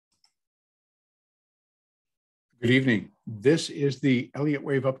Good evening. This is the Elliott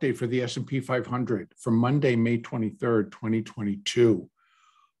wave update for the S&P 500 for Monday, May 23rd, 2022.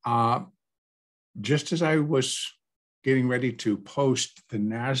 Just as I was getting ready to post the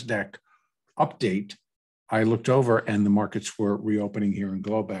NASDAQ update, I looked over and the markets were reopening here in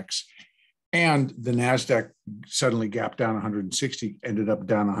Globex. And the NASDAQ suddenly gapped down 160, ended up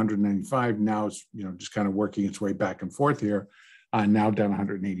down 195. Now it's just kind of working its way back and forth here, now down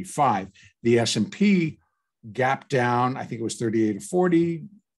 185. The S&P gap down, I think it was 38 to 40,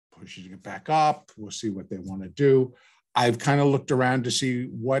 pushing it back up. We'll see what they want to do. I've kind of looked around to see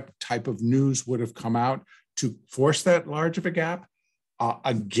what type of news would have come out to force that large of a gap.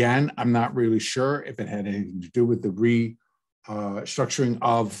 Again, I'm not really sure if it had anything to do with the restructuring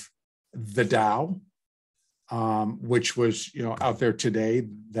of the Dow, which was out there today,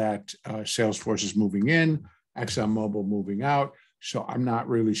 that Salesforce is moving in, ExxonMobil moving out. So I'm not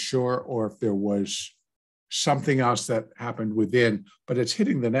really sure, or if there was something else that happened within, but it's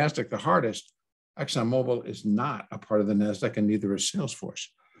hitting the NASDAQ the hardest. ExxonMobil is not a part of the NASDAQ, and neither is Salesforce.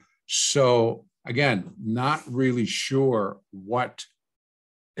 So again, not really sure what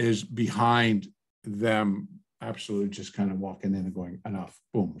is behind them absolutely just kind of walking in and going, enough,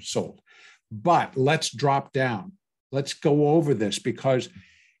 boom, sold. But let's drop down. Let's go over this because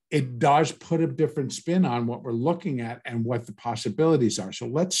it does put a different spin on what we're looking at and what the possibilities are. So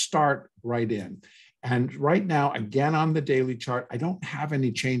let's start right in. And right now, again, on the daily chart, I don't have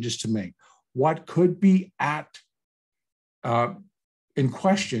any changes to make. What could be in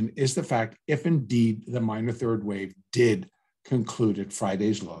question is the fact if indeed the minor third wave did conclude at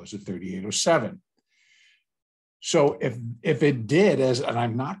Friday's lows at 3807. So if it did, and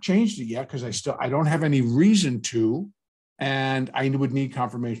I've not changed it yet because I don't have any reason to, and I would need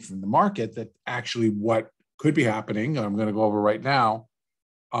confirmation from the market that actually what could be happening, I'm going to go over right now,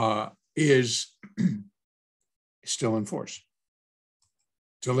 is still in force.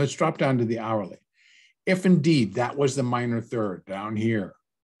 So let's drop down to the hourly. If indeed that was the minor third down here,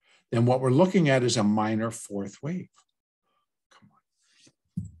 then what we're looking at is a minor fourth wave. Come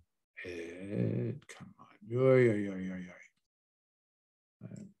on. Come on.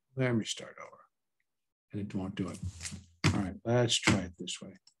 Let me start over. And it won't do it. All right, let's try it this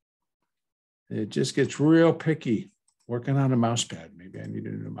way. It just gets real picky. Working on a mouse pad. Maybe I need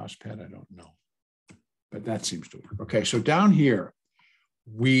a new mouse pad. I don't know. But that seems to work. Okay, so down here,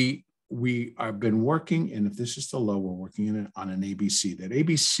 we have been working, and if this is the low, we're working on an ABC. That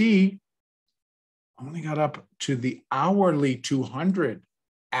ABC only got up to the hourly 200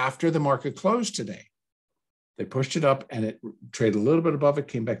 after the market closed today. They pushed it up, and it traded a little bit above it,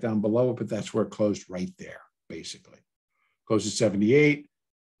 came back down below it, but that's where it closed right there, basically. Closed at 78,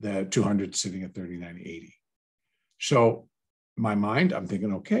 the 200 sitting at 39.80. So in my mind, I'm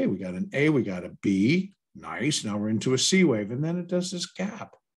thinking, okay, we got an A, we got a B, nice. Now we're into a C wave, and then it does this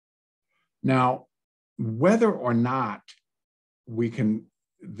gap. Now, whether or not we can,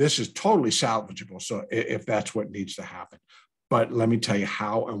 this is totally salvageable. So if that's what needs to happen, but let me tell you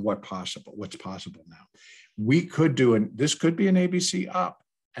how and what's possible now. We could do, this could be an ABC up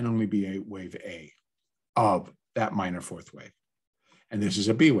and only be a wave A of that minor fourth wave. And this is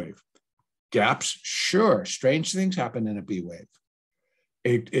a B wave. Gaps, sure, strange things happen in a B wave.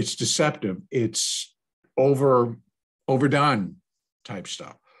 It's deceptive. It's overdone type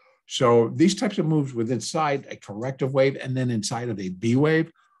stuff. So these types of moves with inside a corrective wave and then inside of a B wave,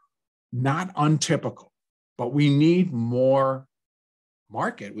 not untypical, but we need more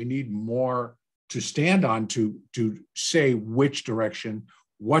market. We need more to stand on to say which direction,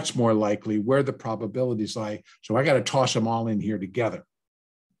 what's more likely, where the probabilities lie. So I got to toss them all in here together.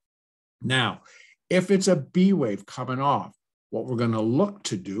 Now, if it's a B wave coming off, what we're going to look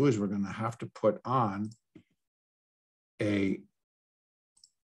to do is we're going to have to put on a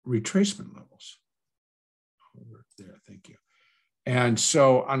retracement levels. Over there, thank you. And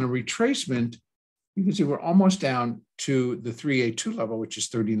so on a retracement, you can see we're almost down to the 382 level, which is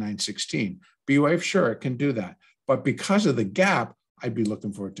 39.16. B wave, sure, it can do that. But because of the gap, I'd be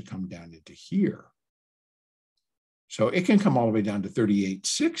looking for it to come down into here. So it can come all the way down to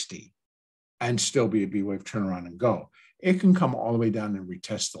 38.60. and still be a B wave, turn around and go. It can come all the way down and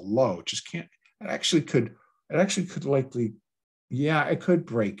retest the low. It just can't, it actually could likely, yeah, it could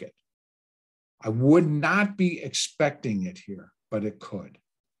break it. I would not be expecting it here, but it could.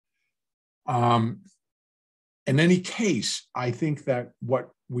 In any case, I think that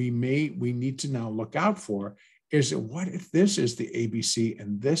what we need to now look out for is that what if this is the ABC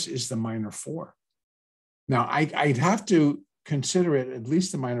and this is the minor four? Now, I'd have to consider it at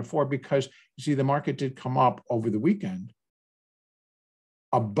least the minor four because you see the market did come up over the weekend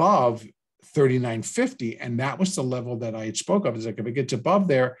above 39.50. And that was the level that I had spoke of. It's like, if it gets above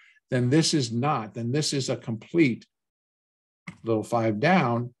there, then this is not, then this is a complete little 5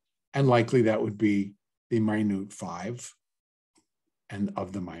 down. And likely that would be the minute 5 and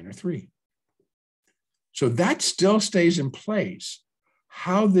of the minor 3. So that still stays in place.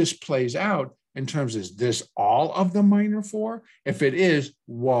 How this plays out in terms of, is this all of the minor 4? If it is,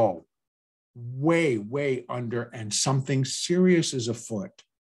 whoa, way, way under, and something serious is afoot.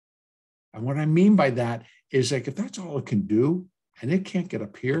 And what I mean by that is, like, if that's all it can do and it can't get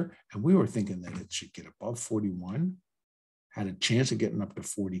up here, and we were thinking that it should get above 41, had a chance of getting up to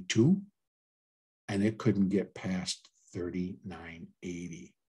 42, and it couldn't get past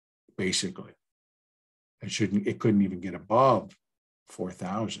 39.80, basically. It couldn't even get above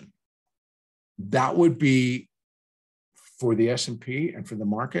 4,000. That would be, for the S&P and for the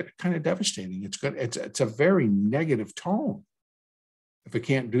market, kind of devastating. It's good. It's a very negative tone. If it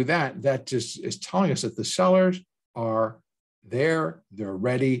can't do that, that just is telling us that the sellers are there, they're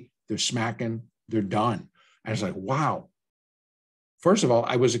ready, they're smacking, they're done. And it's like, wow. First of all,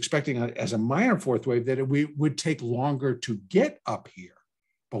 I was expecting as a minor 4th wave that we would take longer to get up here,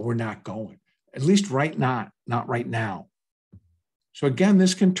 but we're not going. At least not right now. So again,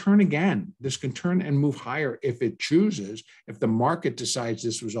 this can turn again. This can turn and move higher if it chooses, if the market decides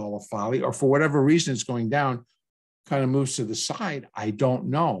this was all a folly, or for whatever reason it's going down, kind of moves to the side. I don't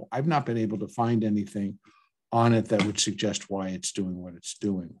know. I've not been able to find anything on it that would suggest why it's doing what it's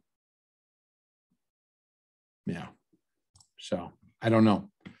doing. Yeah. So I don't know.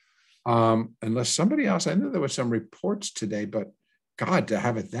 Unless somebody else, I know there were some reports today, but God, to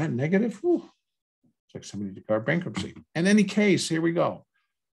have it that negative, whew, it's like somebody declared bankruptcy. In any case, here we go.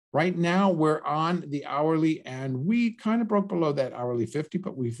 Right now, we're on the hourly, and we kind of broke below that hourly 50,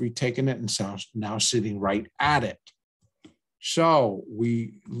 but we've retaken it and now sitting right at it. So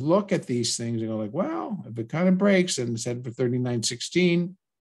we look at these things and go like, well, if it kind of breaks and it's headed for 39.16,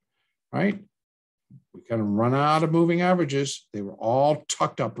 right? We kind of run out of moving averages. They were all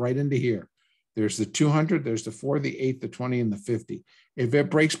tucked up right into here. There's the 200, there's the 4, the 8, the 20, and the 50. If it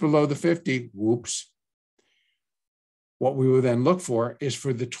breaks below the 50, whoops. What we will then look for is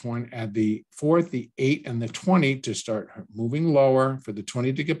for the 20, the 4, the 8, and the 20 to start moving lower, for the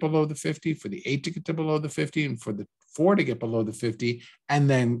 20 to get below the 50, for the 8 to get to below the 50, and for the 4 to get below the 50, and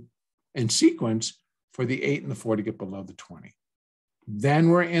then in sequence for the 8 and the 4 to get below the 20. Then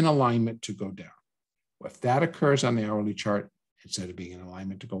we're in alignment to go down. If that occurs on the hourly chart, instead of being in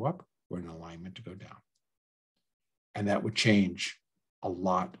alignment to go up, we're in alignment to go down. And that would change a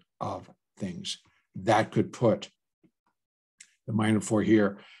lot of things. That could put the minor 4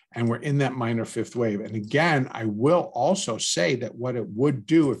 here, and we're in that minor 5th wave. And again, I will also say that what it would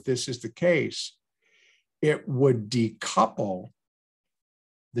do, if this is the case, it would decouple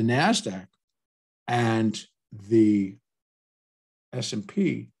the NASDAQ and the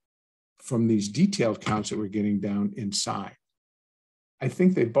S&P from these detailed counts that we're getting down inside. I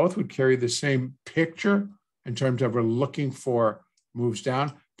think they both would carry the same picture in terms of we're looking for moves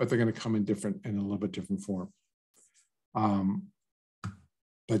down, but they're going to come in a little bit different form.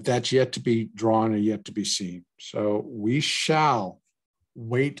 But that's yet to be drawn and yet to be seen. So we shall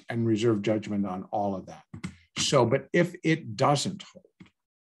wait and reserve judgment on all of that. So, but if it doesn't hold,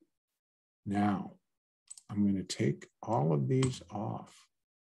 now I'm going to take all of these off.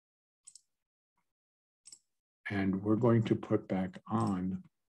 And we're going to put back on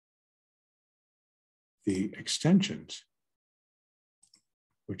the extensions,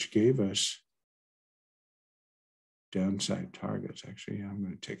 which gave us downside targets. Actually, yeah, I'm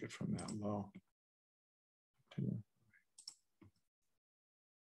going to take it from that low.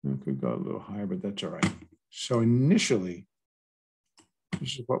 It could go a little higher, but that's all right. So initially,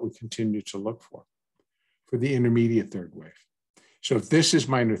 this is what we continue to look for the intermediate 3rd wave. So if this is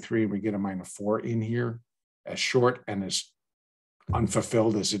minor 3 and we get a minor 4 in here, as short and as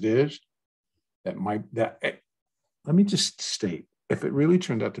unfulfilled as it is, let me just state, if it really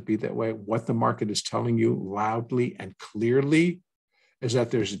turned out to be that way, what the market is telling you loudly and clearly is that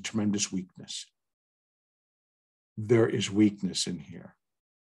there's a tremendous weakness. There is weakness in here.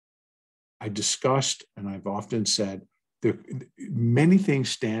 I discussed, and I've often said, many things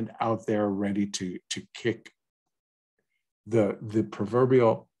stand out there ready to kick the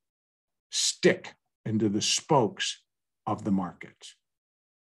proverbial stick into the spokes of the markets.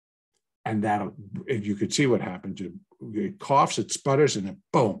 And that'll, if you could see what happens, it coughs, it sputters, and then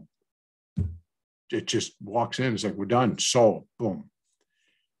boom. It just walks in. It's like, we're done, sold, boom.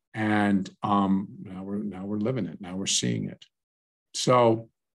 And now we're living it. Now we're seeing it. So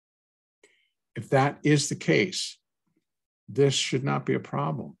if that is the case, this should not be a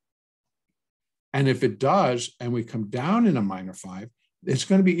problem. And if it does, and we come down in a minor 5, it's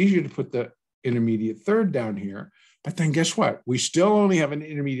going to be easier to put the intermediate third down here. But then guess what? We still only have an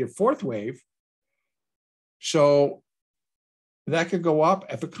intermediate 4th wave. So that could go up.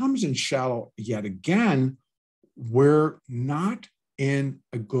 If it comes in shallow yet again, we're not in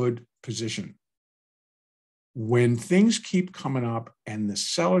a good position. When things keep coming up and the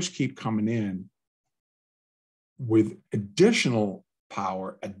sellers keep coming in with additional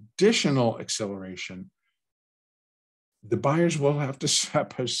power, additional acceleration, the buyers will have to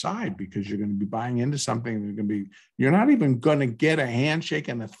step aside because you're going to be buying into something. You're not even going to get a handshake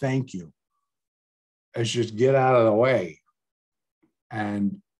and a thank you. It's just get out of the way.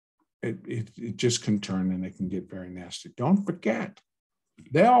 And it just can turn and it can get very nasty. Don't forget,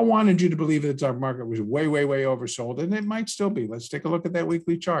 they all wanted you to believe that the stock market was way, way, way oversold, and it might still be. Let's take a look at that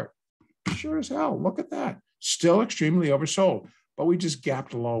weekly chart. Sure as hell, look at that. Still extremely oversold, but we just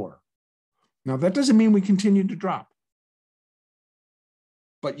gapped lower. Now, that doesn't mean we continue to drop.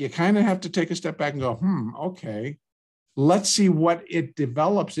 But you kind of have to take a step back and go, okay, let's see what it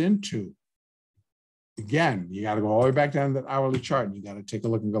develops into. Again, you got to go all the way back down to the hourly chart, and you got to take a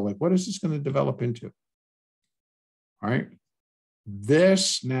look and go, like, what is this going to develop into? All right.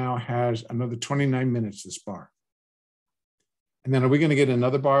 This now has another 29 minutes, this bar. And then are we going to get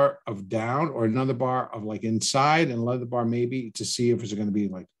another bar of down or another bar of like inside and another bar maybe to see if it's going to be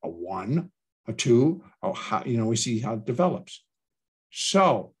like a 1, a 2, or how, we see how it develops.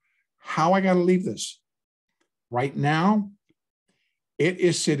 So how I got to leave this? Right now, it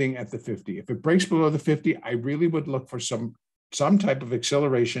is sitting at the 50. If it breaks below the 50, I really would look for some type of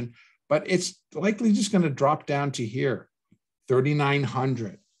acceleration, but it's likely just going to drop down to here,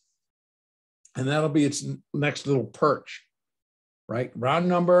 3,900. And that'll be its next little perch, right? Round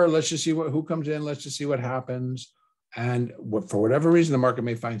number, let's just see who comes in, let's just see what happens. And for whatever reason, the market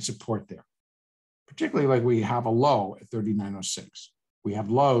may find support there, particularly like we have a low at 3,906. We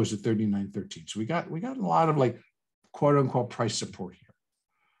have lows at 3,913. So we got a lot of like quote unquote price support here.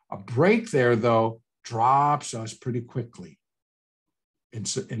 A break there, though, drops us pretty quickly in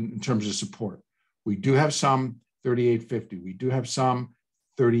terms of support. We do have some 38.50. We do have some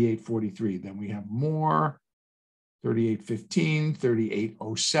 38.43. Then we have more 38.15,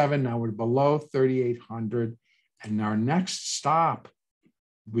 38.07. Now we're below 3,800. And our next stop,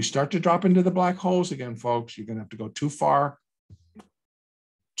 we start to drop into the black holes again, folks. You're going to have to go too far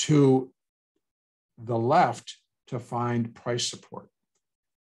to the left to find price support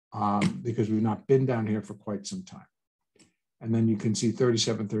because we've not been down here for quite some time. And then you can see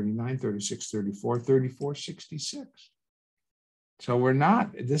 37.39, 36.34, 34.66. So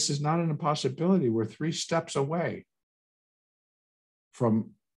this is not an impossibility. We're 3 steps away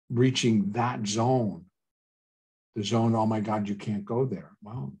from reaching that zone. The zone, oh my God, you can't go there.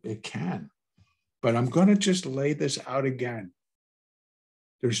 Well, it can. But I'm going to just lay this out again.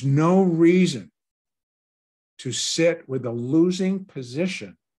 There's no reason to sit with a losing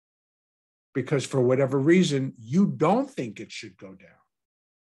position because for whatever reason, you don't think it should go down.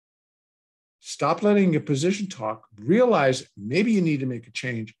 Stop letting your position talk. Realize maybe you need to make a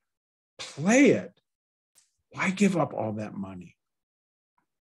change. Play it. Why give up all that money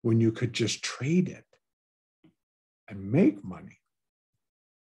when you could just trade it and make money?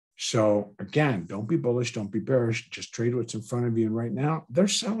 So again, don't be bullish, don't be bearish. Just trade what's in front of you. And right now, they're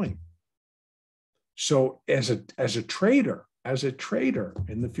selling. So as a trader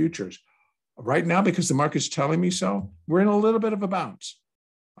in the futures, right now, because the market's telling me so, we're in a little bit of a bounce.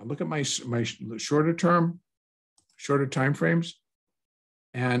 I look at my shorter time frames,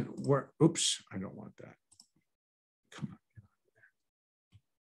 and oops, I don't want that. Come on.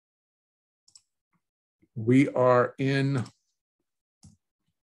 We are in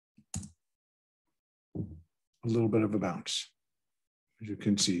a little bit of a bounce. As you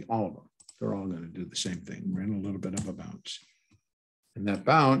can see, all of them, they're all going to do the same thing. We're in a little bit of a bounce. And that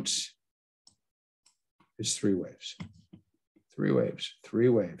bounce is 3 waves. 3 waves, 3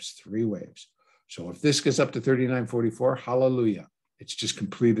 waves, 3 waves. So if this gets up to 39.44, hallelujah. It's just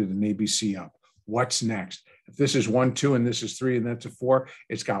completed an ABC up. What's next? If this is 1, 2, and this is 3, and that's a 4,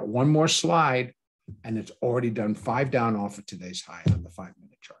 it's got one more slide, and it's already done 5 down off of today's high on the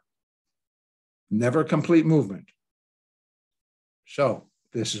 5-minute chart. Never a complete movement. So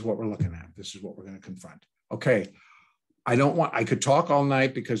this is what we're looking at. This is what we're going to confront. Okay. I could talk all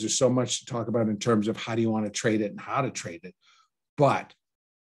night because there's so much to talk about in terms of how do you want to trade it and how to trade it. But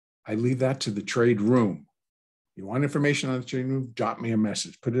I leave that to the trade room. You want information on the trade room? Drop me a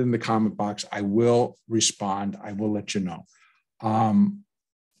message. Put it in the comment box. I will respond. I will let you know.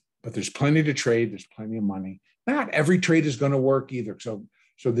 But there's plenty to trade. There's plenty of money. Not every trade is going to work either. So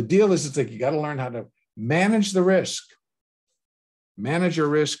So the deal is, it's like you got to learn how to manage the risk, manage your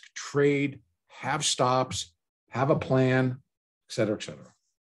risk, trade, have stops, have a plan, et cetera, et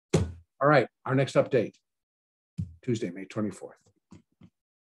cetera. All right, our next update, Tuesday, May 24th.